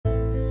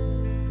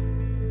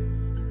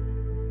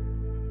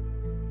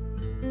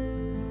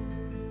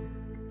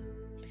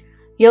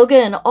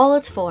Yoga in all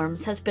its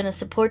forms has been a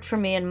support for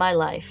me in my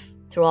life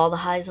through all the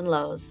highs and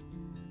lows.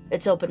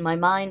 It's opened my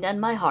mind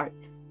and my heart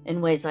in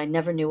ways I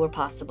never knew were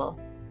possible.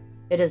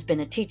 It has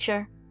been a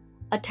teacher,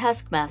 a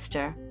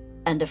taskmaster,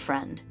 and a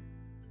friend.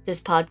 This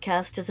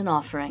podcast is an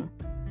offering.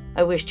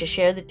 I wish to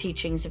share the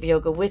teachings of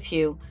yoga with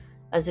you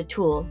as a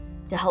tool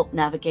to help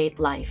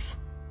navigate life.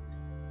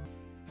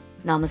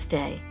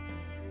 Namaste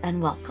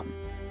and welcome.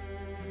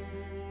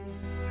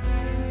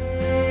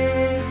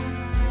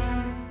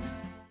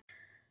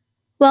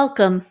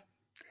 Welcome.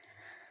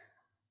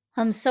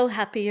 I'm so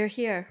happy you're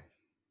here.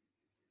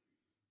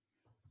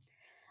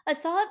 I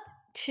thought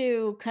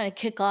to kind of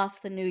kick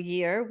off the new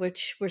year,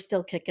 which we're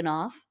still kicking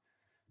off,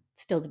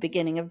 it's still the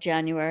beginning of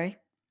January.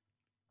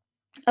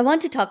 I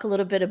want to talk a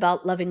little bit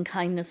about loving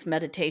kindness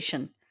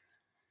meditation.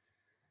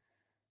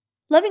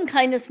 Loving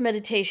kindness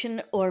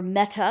meditation, or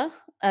metta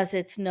as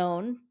it's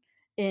known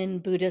in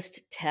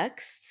Buddhist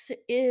texts,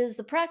 is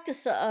the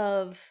practice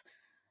of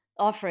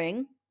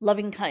offering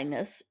loving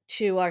kindness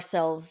to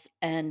ourselves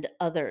and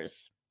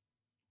others.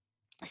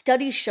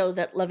 Studies show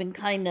that loving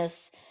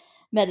kindness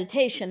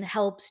meditation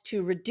helps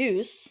to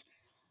reduce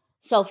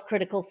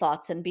self-critical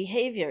thoughts and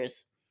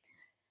behaviors.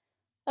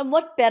 And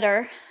what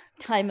better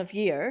time of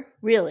year,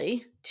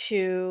 really,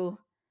 to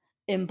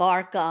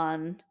embark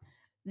on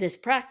this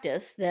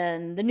practice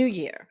than the new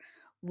year,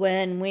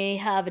 when we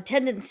have a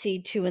tendency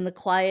to, in the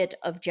quiet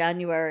of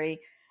January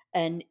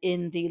and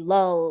in the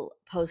lull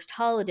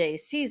post-holiday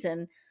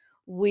season,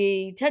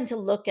 we tend to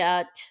look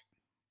at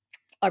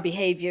our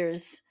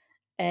behaviors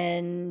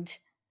and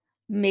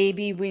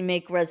maybe we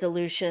make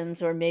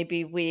resolutions, or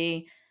maybe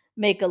we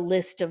make a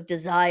list of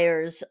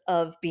desires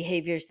of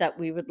behaviors that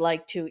we would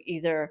like to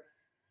either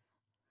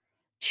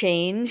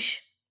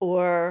change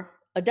or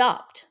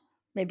adopt.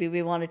 Maybe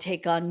we want to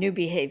take on new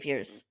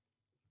behaviors.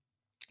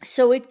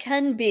 So it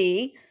can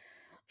be,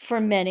 for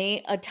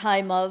many, a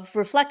time of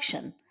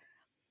reflection.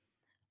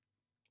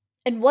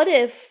 And what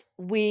if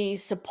we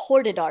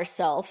supported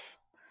ourselves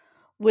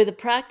with a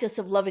practice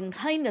of loving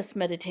kindness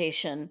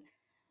meditation,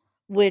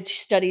 which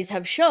studies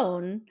have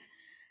shown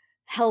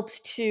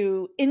helps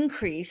to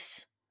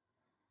increase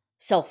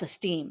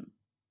self-esteem?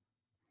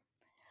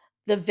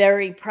 The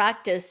very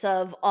practice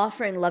of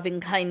offering loving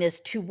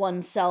kindness to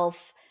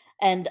oneself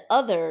and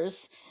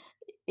others,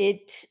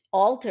 it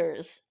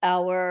alters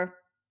our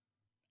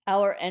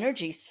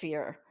energy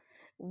sphere.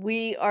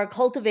 We are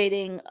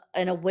cultivating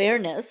an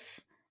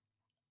awareness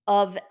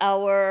of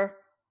our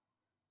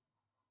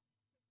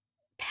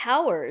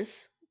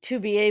powers to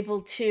be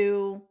able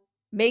to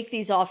make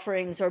these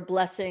offerings or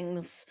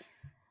blessings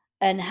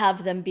and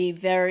have them be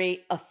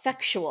very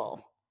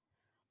effectual,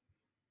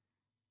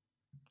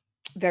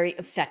 very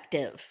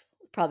effective,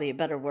 probably a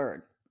better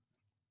word.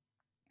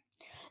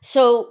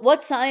 So,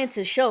 what science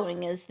is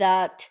showing is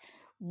that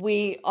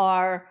we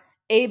are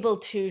able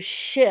to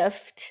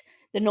shift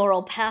the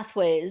neural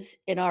pathways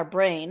in our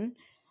brain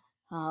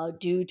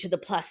due to the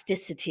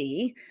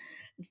plasticity.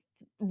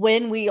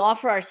 When we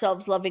offer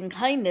ourselves loving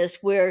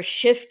kindness, we're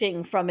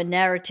shifting from a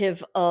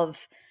narrative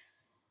of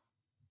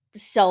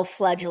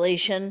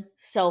self-flagellation,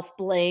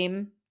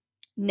 self-blame,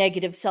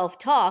 negative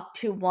self-talk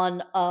to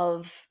one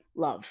of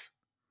love.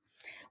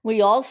 We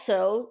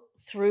also,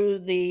 through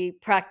the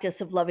practice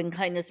of loving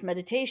kindness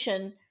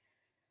meditation,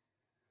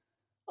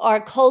 are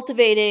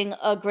cultivating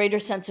a greater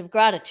sense of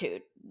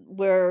gratitude.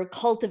 We're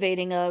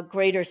cultivating a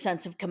greater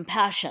sense of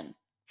compassion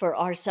for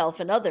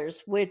ourselves and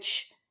others,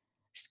 which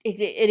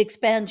it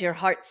expands your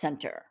heart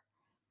center.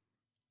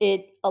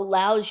 It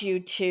allows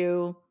you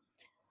to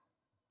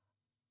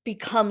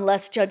become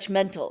less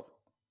judgmental,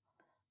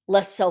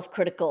 less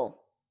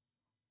self-critical,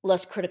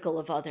 less critical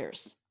of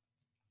others.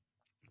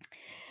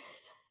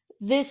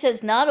 This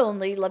has not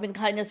only, loving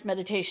kindness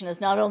meditation has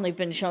not only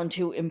been shown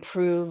to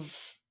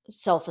improve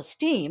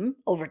self-esteem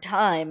over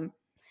time,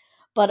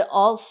 but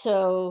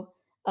also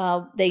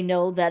they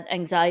know that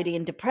anxiety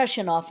and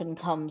depression often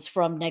comes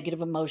from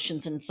negative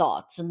emotions and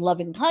thoughts. And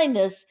loving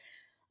kindness,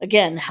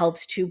 again,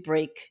 helps to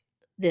break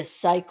this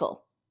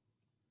cycle.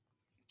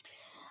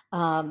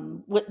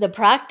 With the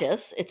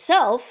practice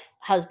itself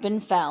has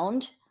been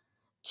found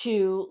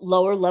to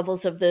lower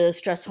levels of the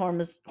stress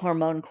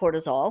hormone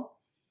cortisol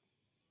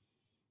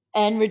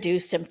and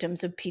reduce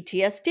symptoms of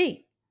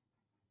PTSD.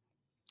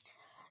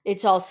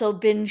 It's also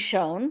been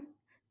shown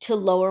to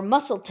lower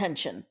muscle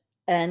tension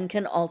and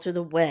can alter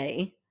the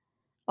way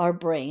our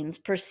brains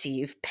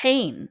perceive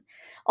pain.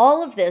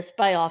 All of this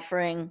by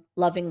offering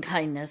loving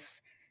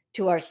kindness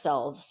to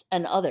ourselves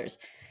and others.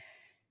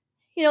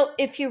 You know,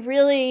 if you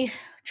really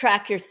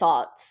track your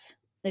thoughts,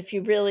 if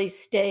you really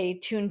stay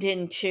tuned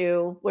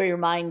into where your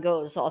mind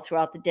goes all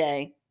throughout the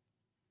day,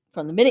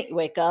 from the minute you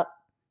wake up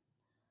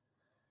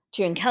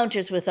to your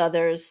encounters with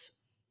others,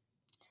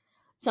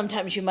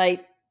 sometimes you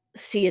might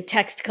see a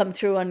text come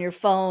through on your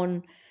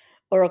phone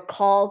or a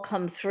call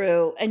come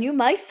through, and you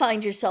might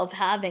find yourself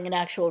having an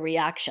actual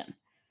reaction.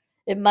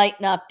 It might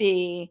not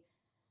be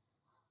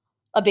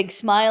a big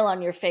smile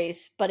on your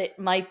face, but it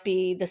might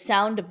be the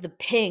sound of the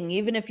ping,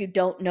 even if you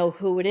don't know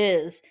who it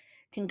is,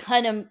 can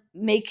kind of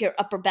make your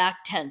upper back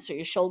tense or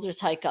your shoulders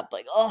hike up,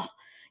 like, oh,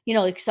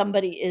 like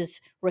somebody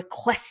is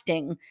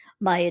requesting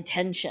my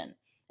attention.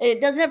 It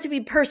doesn't have to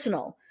be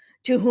personal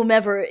to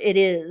whomever it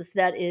is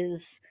that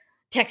is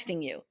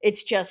texting you.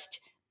 It's just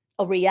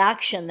a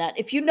reaction that,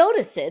 if you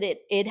notice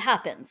it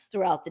happens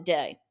throughout the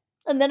day.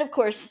 And then, of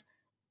course,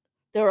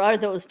 there are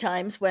those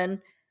times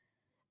when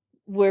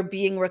we're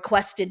being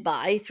requested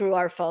by, through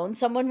our phone,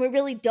 someone we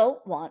really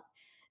don't want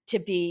to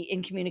be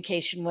in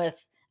communication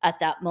with at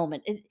that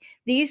moment.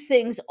 These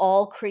things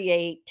all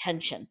create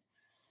tension,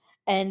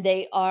 and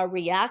they are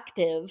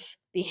reactive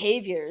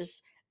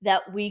behaviors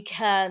that we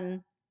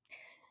can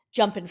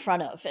jump in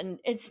front of. And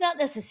it's not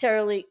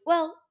necessarily,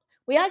 well,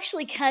 we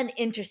actually can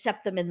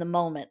intercept them in the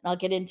moment. I'll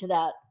get into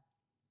that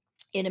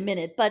in a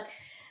minute. But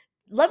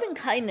loving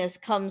kindness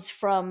comes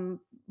from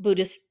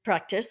Buddhist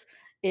practice.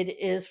 It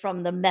is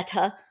from the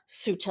Metta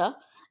Sutta,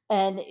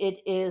 and it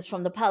is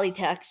from the Pali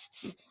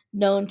texts,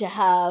 known to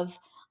have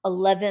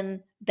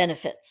 11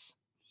 benefits.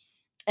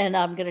 And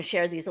I'm going to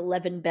share these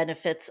 11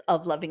 benefits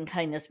of loving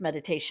kindness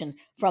meditation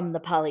from the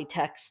Pali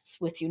texts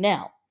with you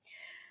now.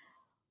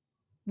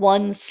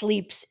 One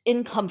sleeps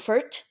in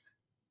comfort.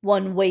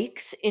 One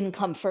wakes in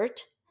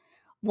comfort.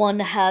 One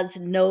has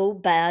no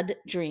bad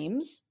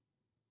dreams.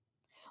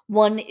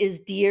 One is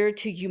dear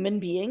to human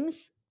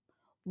beings.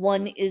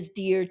 One is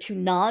dear to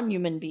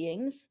non-human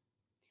beings.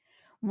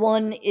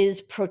 One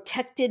is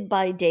protected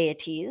by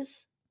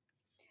deities.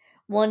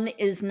 One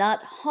is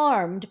not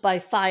harmed by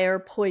fire,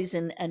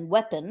 poison, and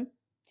weapon.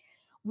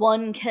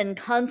 One can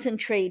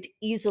concentrate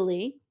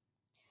easily.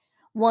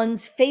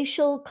 One's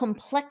facial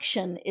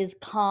complexion is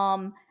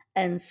calm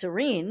and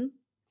serene.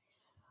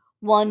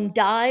 One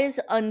dies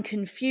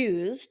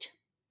unconfused.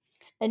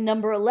 And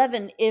number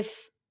 11,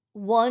 if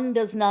one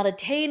does not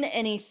attain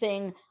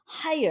anything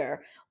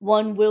higher,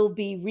 one will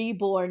be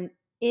reborn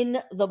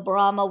in the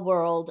Brahma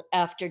world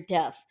after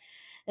death.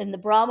 And the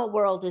Brahma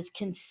world is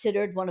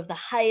considered one of the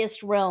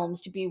highest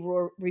realms to be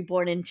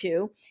reborn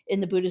into in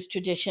the Buddhist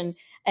tradition.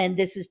 And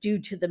this is due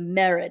to the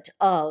merit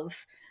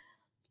of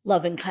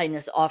love and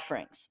kindness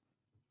offerings.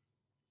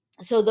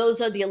 So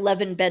those are the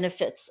 11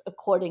 benefits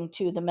according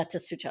to the Metta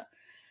Sutta.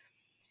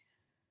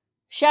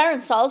 Sharon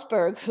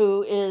Salzberg,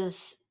 who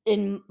is,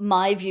 in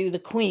my view, the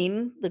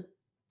queen, the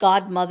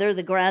godmother,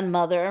 the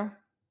grandmother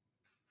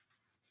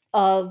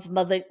of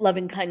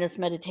loving kindness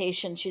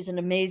meditation. She's an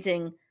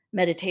amazing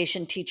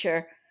meditation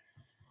teacher.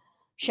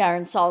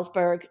 Sharon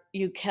Salzberg,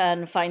 you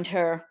can find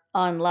her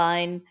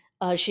online.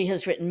 She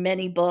has written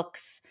many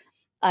books.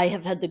 I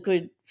have had the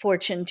good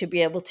fortune to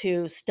be able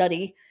to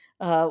study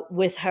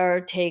with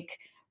her, take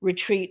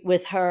retreat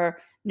with her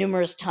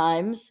numerous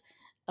times.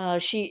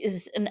 She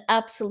is an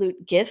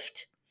absolute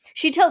gift.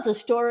 She tells a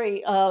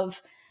story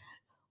of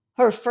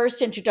her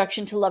first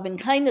introduction to loving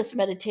kindness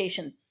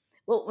meditation.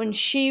 Well, when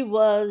she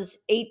was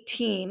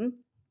 18,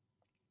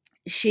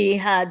 she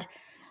had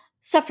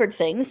suffered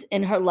things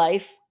in her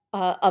life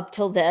up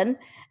till then,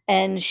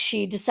 and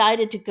she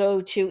decided to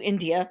go to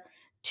India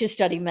to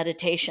study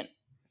meditation.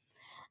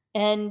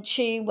 And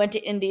she went to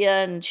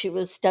India and she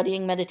was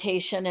studying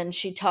meditation, and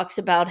she talks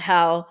about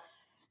how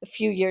a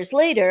few years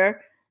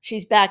later,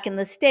 she's back in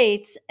the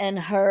States, and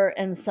her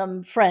and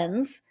some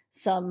friends,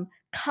 some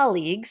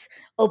colleagues,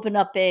 open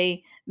up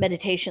a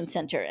meditation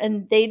center.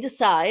 And they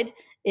decide,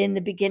 in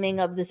the beginning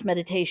of this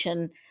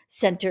meditation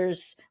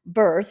center's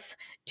birth,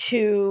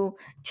 to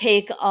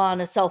take on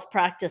a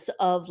self-practice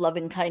of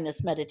loving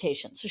kindness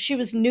meditation. So she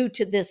was new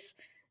to this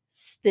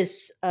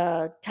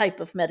type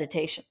of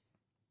meditation.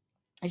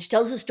 And she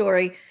tells a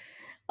story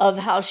of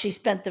how she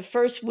spent the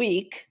first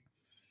week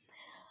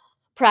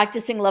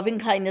practicing loving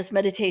kindness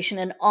meditation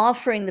and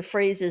offering the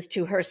phrases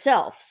to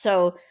herself.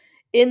 So,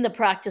 in the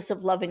practice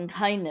of loving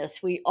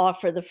kindness, we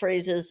offer the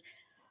phrases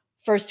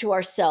first to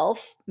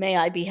ourselves, may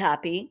I be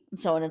happy, and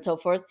so on and so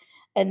forth,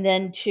 and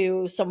then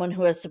to someone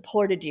who has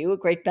supported you, a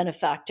great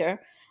benefactor,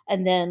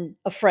 and then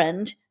a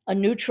friend, a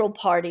neutral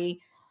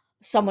party,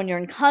 someone you're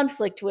in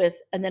conflict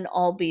with, and then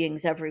all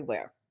beings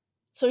everywhere.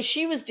 So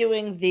she was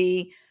doing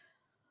the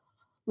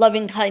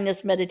loving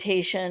kindness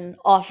meditation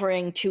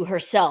offering to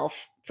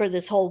herself for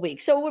this whole week.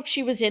 So if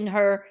she was in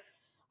her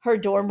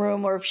dorm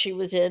room, or if she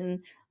was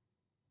in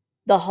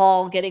the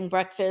hall getting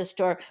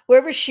breakfast, or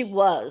wherever she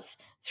was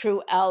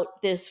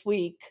throughout this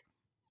week,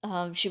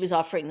 she was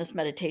offering this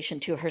meditation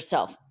to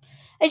herself,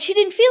 and she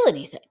didn't feel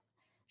anything.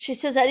 She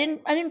says, I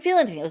didn't feel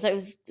anything. It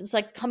was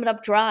like coming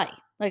up dry.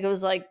 Like, it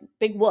was like,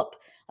 big whoop.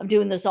 I'm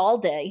doing this all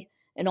day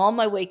in all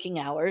my waking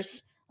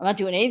hours. I'm not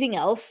doing anything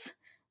else.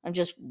 I'm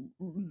just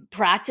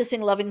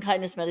practicing loving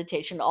kindness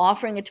meditation,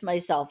 offering it to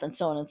myself, and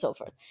so on and so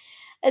forth.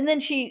 And then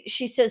she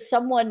says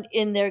someone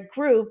in their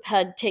group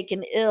had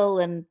taken ill,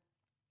 and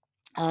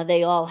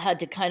they all had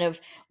to kind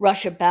of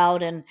rush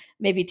about and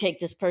maybe take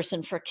this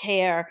person for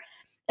care.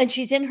 And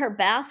she's in her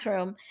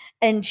bathroom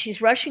and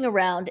she's rushing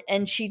around,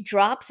 and she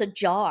drops a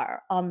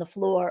jar on the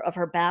floor of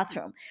her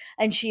bathroom.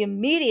 And she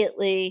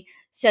immediately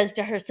says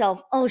to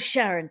herself, "Oh,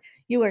 Sharon,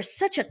 you are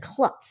such a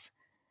klutz,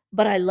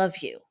 but I love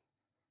you."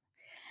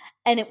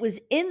 And it was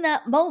in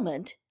that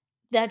moment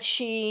that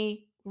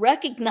she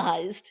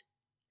recognized,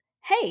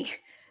 hey,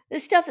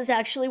 this stuff is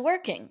actually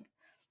working.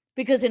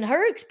 Because in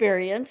her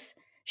experience,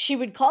 she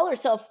would call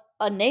herself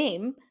a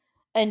name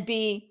and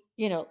be,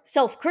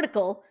 self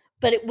critical,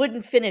 but it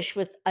wouldn't finish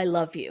with, I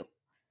love you.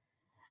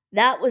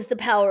 That was the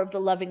power of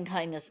the loving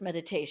kindness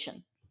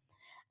meditation.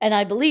 And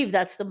I believe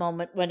that's the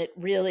moment when it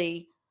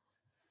really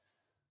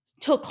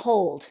took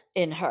hold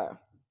in her.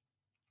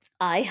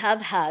 I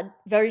have had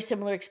very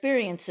similar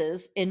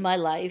experiences in my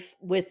life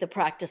with the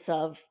practice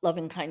of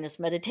loving kindness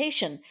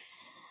meditation,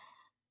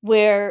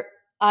 where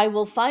I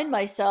will find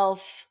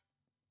myself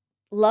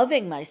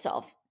loving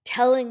myself,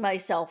 telling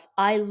myself,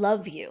 I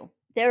love you.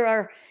 There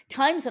are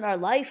times in our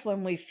life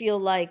when we feel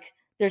like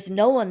there's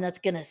no one that's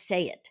going to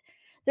say it.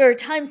 There are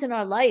times in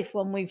our life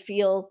when we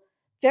feel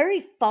very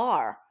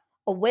far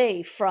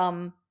away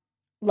from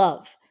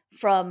love,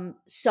 from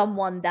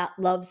someone that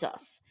loves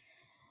us.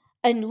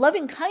 And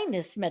loving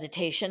kindness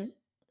meditation,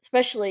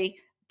 especially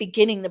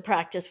beginning the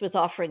practice with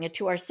offering it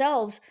to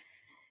ourselves,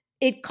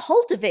 it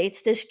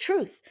cultivates this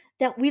truth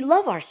that we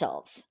love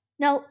ourselves.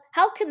 Now,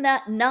 how can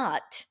that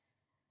not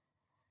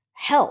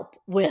help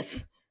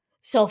with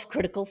self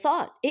critical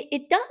thought?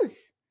 It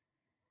does.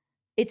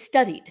 It's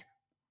studied,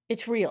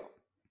 it's real.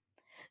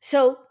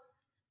 So,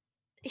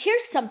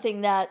 here's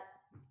something that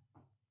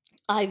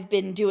I've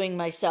been doing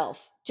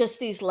myself just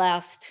these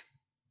last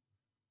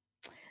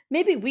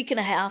maybe week and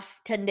a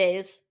half, 10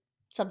 days,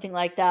 something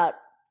like that.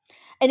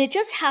 And it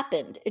just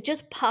happened, it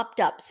just popped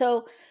up.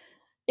 So,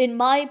 in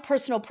my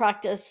personal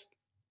practice,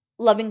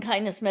 loving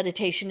kindness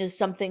meditation is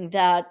something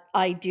that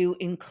I do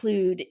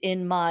include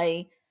in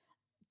my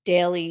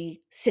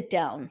daily sit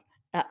down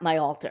at my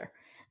altar.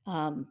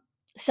 Um,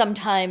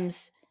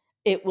 Sometimes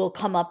it will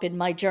come up in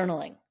my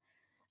journaling.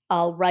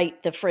 I'll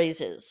write the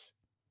phrases,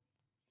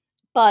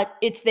 but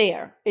it's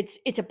there.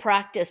 It's a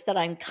practice that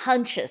I'm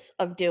conscious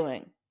of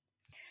doing.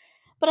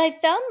 But I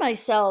found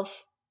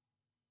myself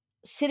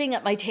sitting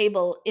at my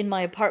table in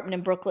my apartment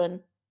in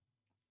Brooklyn.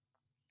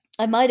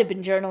 I might have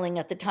been journaling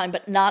at the time,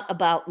 but not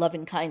about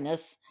loving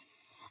kindness.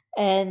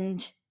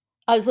 And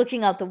I was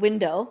looking out the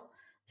window.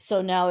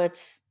 So now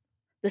it's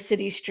the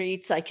city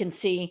streets. I can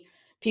see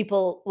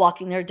people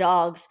walking their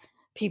dogs,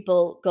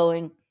 people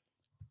going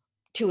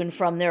to and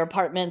from their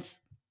apartments,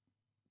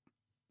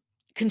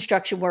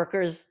 construction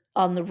workers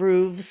on the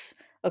roofs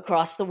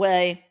across the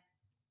way,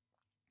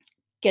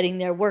 getting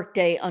their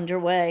workday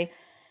underway.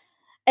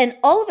 And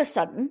all of a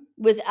sudden,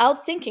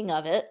 without thinking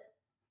of it,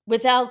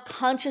 without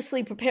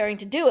consciously preparing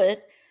to do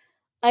it,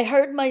 I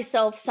heard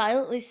myself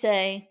silently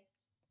say,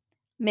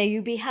 may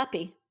you be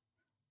happy.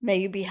 May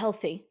you be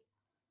healthy.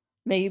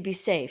 May you be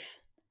safe.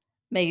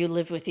 May you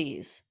live with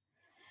ease.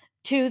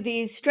 To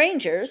these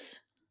strangers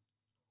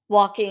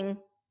walking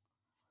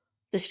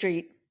the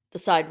street, the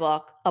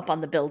sidewalk, up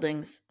on the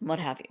buildings, what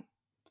have you.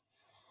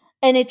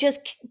 And it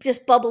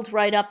just bubbled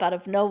right up out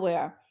of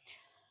nowhere.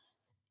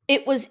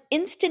 It was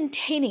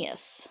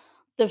instantaneous.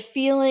 The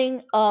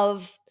feeling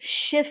of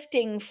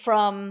shifting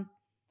from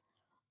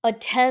a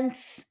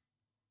tense,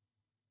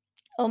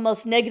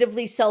 almost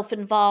negatively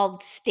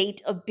self-involved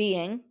state of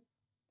being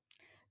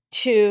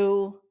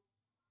to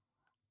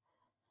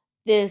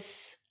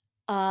this,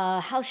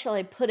 how shall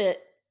I put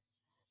it,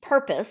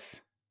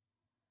 purpose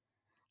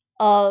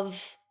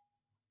of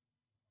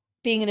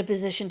being in a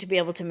position to be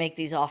able to make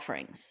these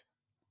offerings.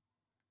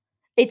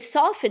 It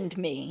softened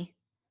me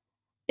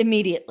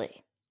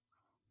immediately.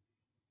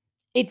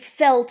 It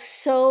felt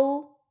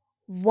so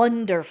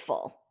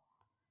wonderful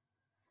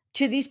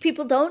to these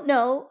people don't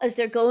know as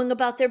they're going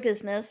about their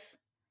business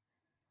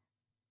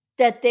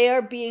that they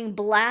are being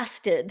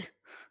blasted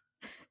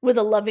with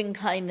a loving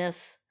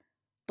kindness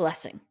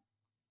blessing.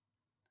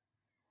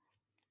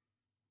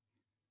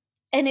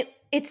 And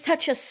it's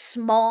such a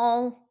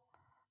small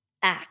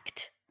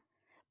act,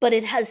 but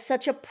it has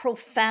such a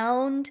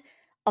profound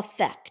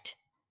effect.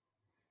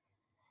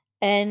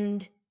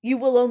 And you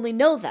will only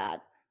know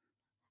that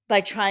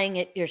by trying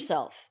it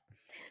yourself.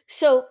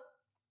 So,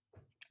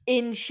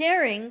 in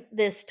sharing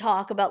this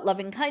talk about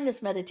loving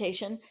kindness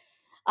meditation,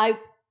 I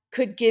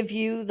could give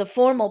you the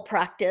formal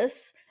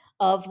practice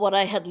of what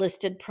I had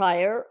listed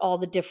prior, all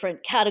the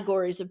different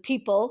categories of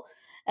people,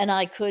 and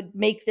I could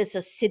make this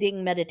a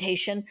sitting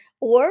meditation,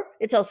 or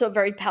it's also a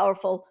very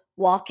powerful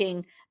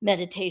walking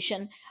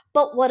meditation.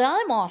 But what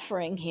I'm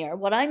offering here,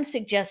 what I'm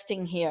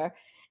suggesting here,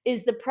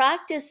 is the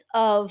practice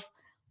of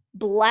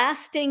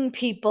blasting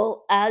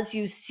people as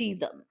you see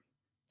them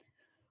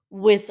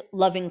with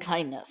loving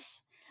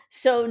kindness.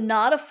 So,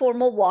 not a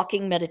formal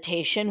walking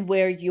meditation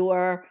where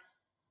you're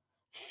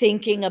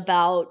thinking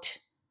about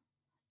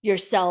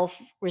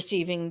yourself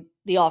receiving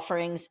the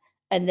offerings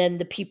and then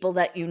the people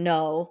that you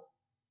know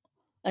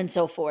and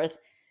so forth.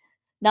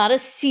 Not a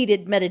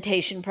seated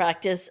meditation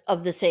practice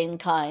of the same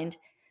kind,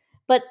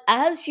 but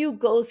as you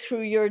go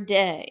through your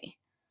day,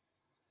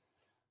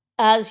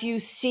 as you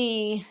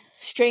see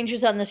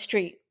strangers on the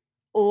street,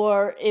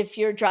 or if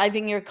you're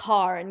driving your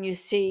car and you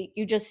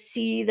just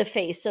see the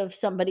face of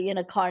somebody in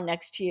a car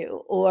next to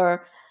you,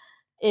 or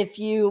if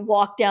you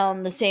walk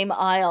down the same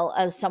aisle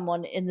as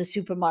someone in the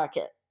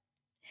supermarket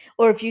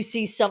Or if you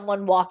see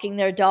someone walking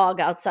their dog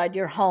outside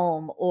your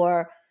home,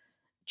 or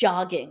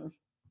jogging,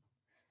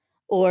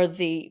 or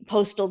the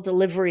postal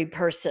delivery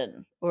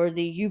person, or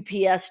the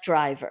UPS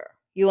driver,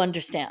 you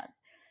understand.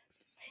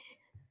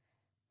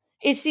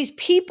 It's these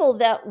people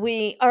that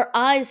our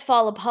eyes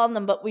fall upon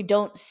them, but we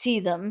don't see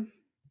them.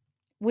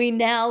 We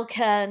now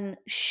can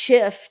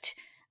shift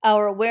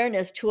our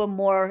awareness to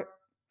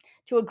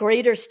a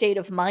greater state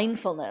of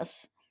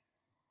mindfulness,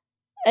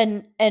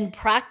 and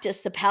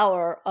practice the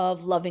power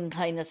of loving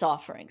kindness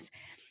offerings.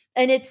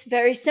 And it's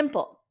very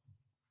simple.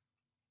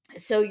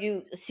 So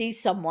you see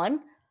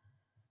someone,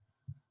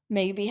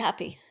 may you be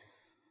happy.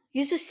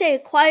 You just say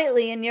it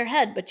quietly in your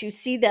head, but you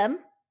see them,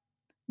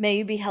 may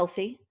you be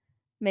healthy,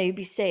 may you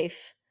be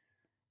safe,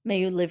 may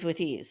you live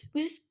with ease.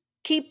 You just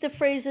keep the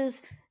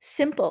phrases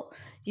simple.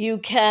 You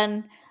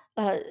can,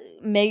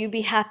 may you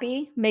be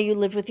happy, may you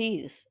live with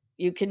ease.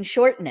 You can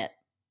shorten it.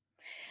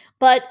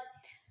 But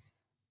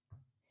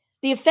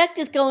the effect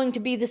is going to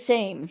be the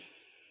same,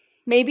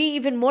 maybe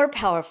even more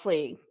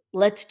powerfully.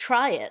 Let's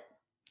try it.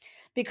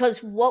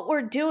 Because what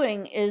we're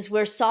doing is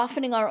we're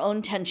softening our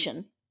own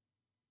tension.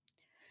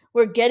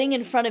 We're getting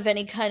in front of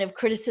any kind of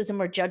criticism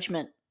or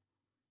judgment.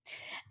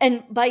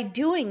 And by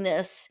doing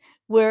this,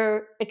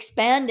 we're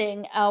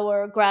expanding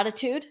our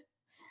gratitude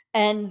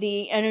and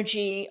the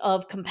energy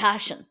of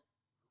compassion.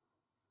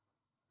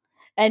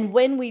 And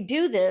when we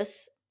do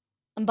this,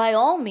 and by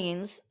all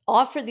means,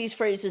 offer these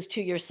phrases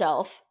to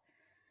yourself,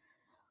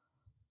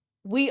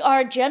 we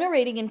are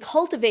generating and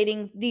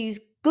cultivating these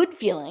good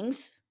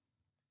feelings,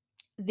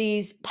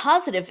 these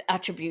positive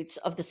attributes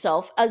of the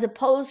self, as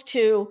opposed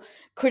to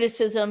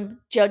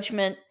criticism,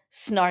 judgment,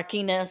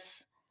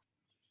 snarkiness,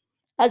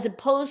 as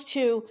opposed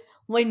to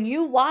when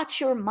you watch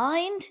your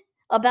mind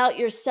about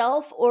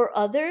yourself or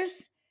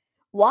others,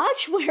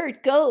 watch where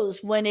it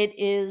goes when it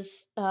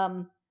is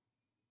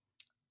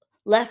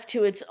left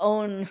to its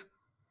own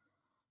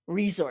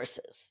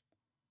resources.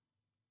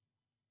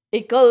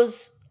 It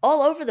goes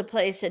all over the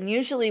place, and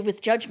usually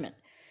with judgment.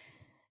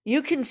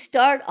 You can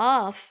start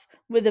off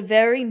with a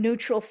very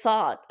neutral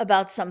thought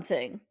about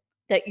something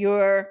that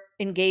you're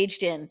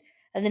engaged in.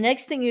 And the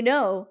next thing you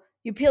know,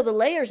 you peel the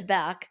layers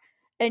back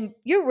and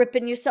you're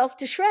ripping yourself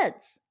to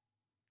shreds.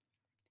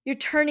 You're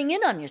turning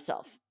in on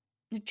yourself.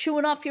 You're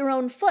chewing off your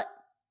own foot.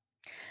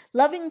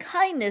 Loving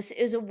kindness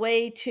is a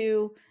way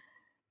to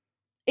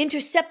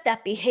intercept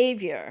that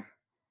behavior,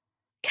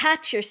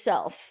 catch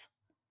yourself.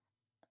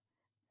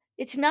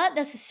 It's not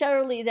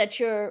necessarily that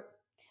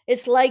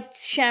it's like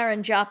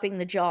Sharon dropping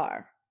the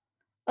jar.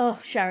 Oh,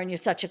 Sharon, you're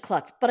such a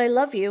klutz, but I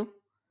love you.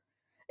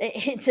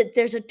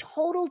 There's a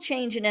total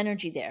change in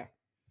energy there.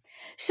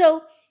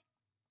 So,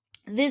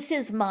 this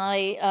is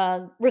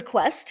my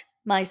request,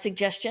 my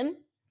suggestion.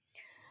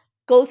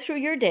 Go through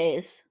your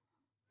days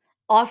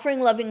offering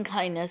loving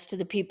kindness to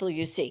the people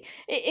you see.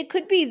 It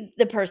could be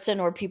the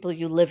person or people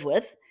you live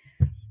with,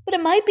 but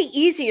it might be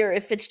easier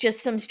if it's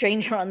just some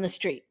stranger on the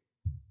street.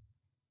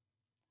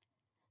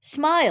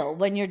 Smile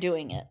when you're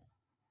doing it,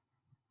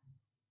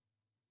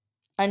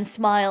 and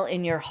smile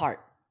in your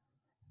heart.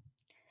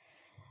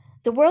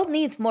 The world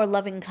needs more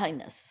loving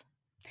kindness.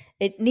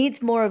 It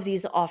needs more of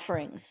these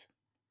offerings.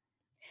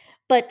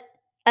 But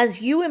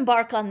as you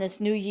embark on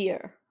this new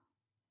year,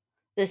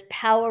 this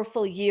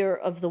powerful year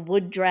of the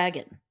wood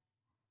dragon,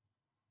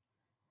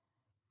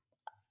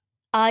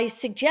 I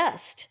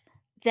suggest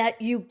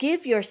that you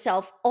give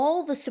yourself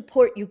all the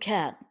support you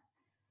can.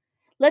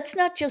 Let's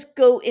not just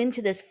go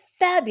into this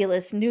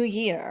fabulous new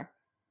year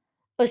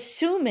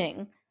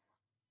assuming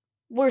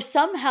we're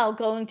somehow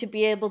going to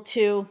be able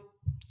to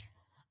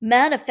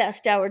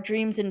manifest our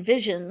dreams and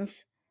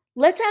visions.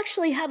 Let's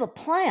actually have a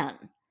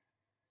plan.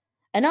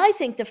 And I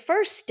think the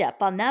first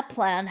step on that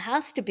plan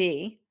has to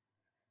be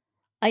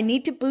I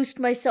need to boost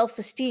my self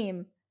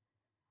esteem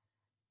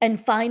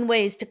and find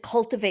ways to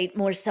cultivate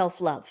more self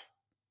love.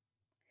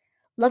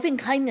 Loving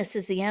kindness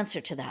is the answer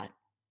to that.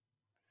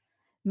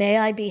 May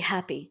I be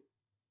happy.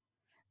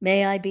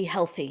 May I be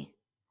healthy.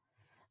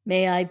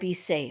 May I be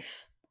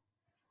safe.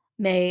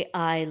 May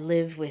I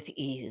live with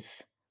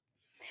ease.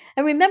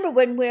 And remember,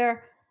 when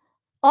we're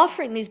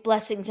offering these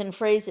blessings and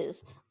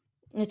phrases,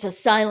 it's a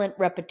silent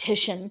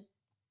repetition.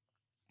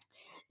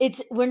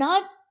 We're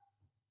not,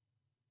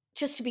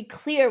 just to be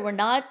clear, we're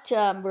not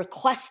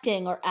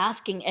requesting or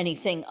asking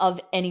anything of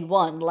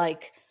anyone,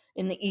 like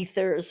in the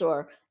ethers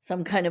or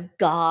some kind of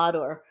god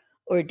or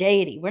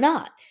deity. We're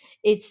not.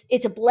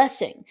 It's a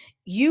blessing.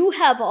 You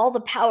have all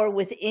the power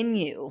within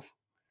you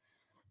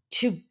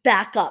to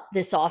back up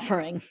this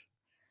offering.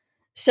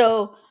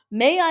 So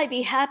may I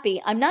be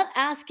happy. I'm not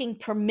asking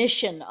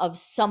permission of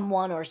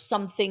someone or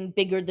something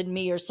bigger than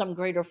me or some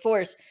greater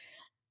force.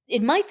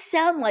 It might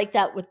sound like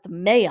that with the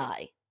may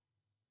I.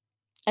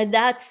 And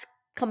that's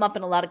come up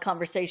in a lot of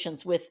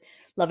conversations with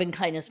loving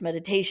kindness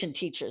meditation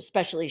teachers,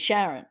 especially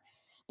Sharon.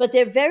 But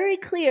they're very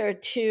clear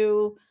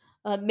to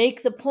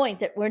make the point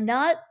that we're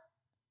not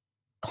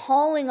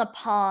calling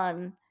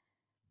upon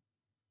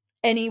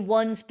any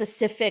one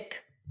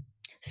specific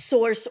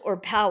source or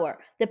power.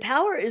 The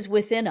power is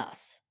within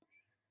us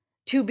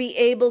to be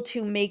able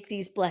to make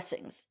these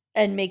blessings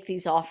and make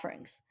these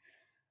offerings.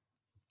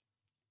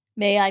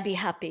 May I be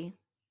happy.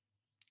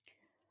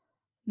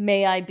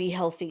 May I be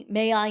healthy.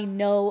 May I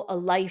know a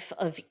life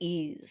of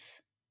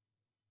ease.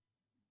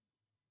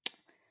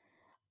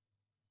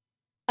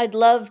 I'd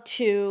love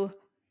to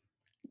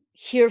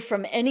hear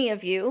from any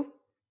of you.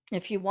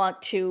 If you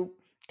want to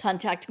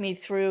contact me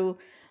through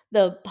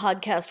the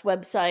podcast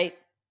website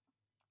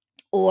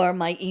or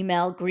my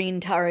email,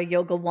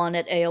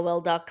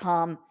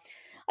 greentarayoga1@aol.com.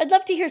 I'd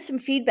love to hear some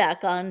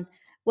feedback on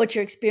what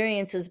your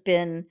experience has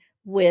been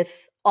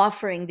with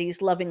offering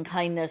these loving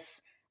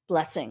kindness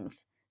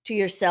blessings to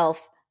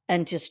yourself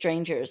and to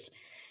strangers.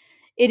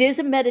 It is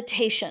a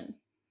meditation,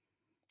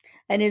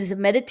 and it is a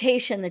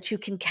meditation that you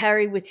can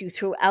carry with you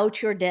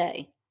throughout your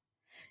day.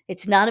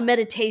 It's not a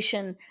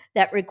meditation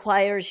that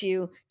requires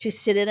you to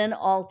sit at an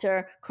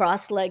altar,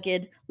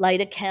 cross-legged,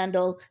 light a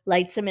candle,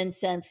 light some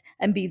incense,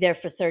 and be there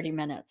for 30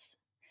 minutes.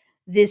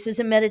 This is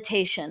a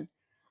meditation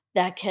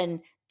that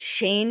can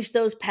change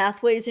those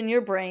pathways in your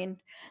brain,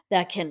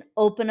 that can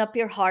open up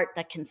your heart,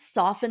 that can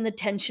soften the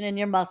tension in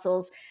your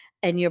muscles,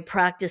 and you're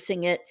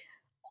practicing it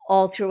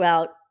all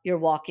throughout your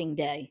walking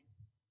day.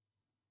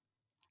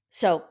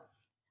 So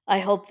I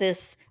hope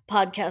this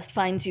podcast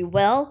finds you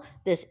well.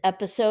 This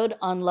episode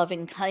on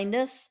loving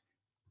kindness,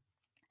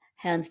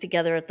 hands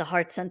together at the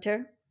heart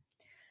center.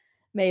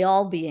 May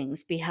all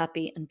beings be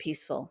happy and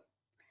peaceful.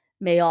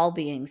 May all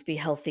beings be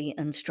healthy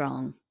and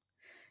strong.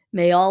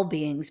 May all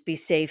beings be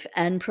safe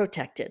and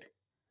protected.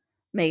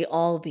 May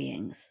all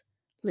beings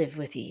live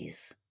with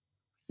ease.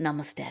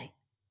 Namaste.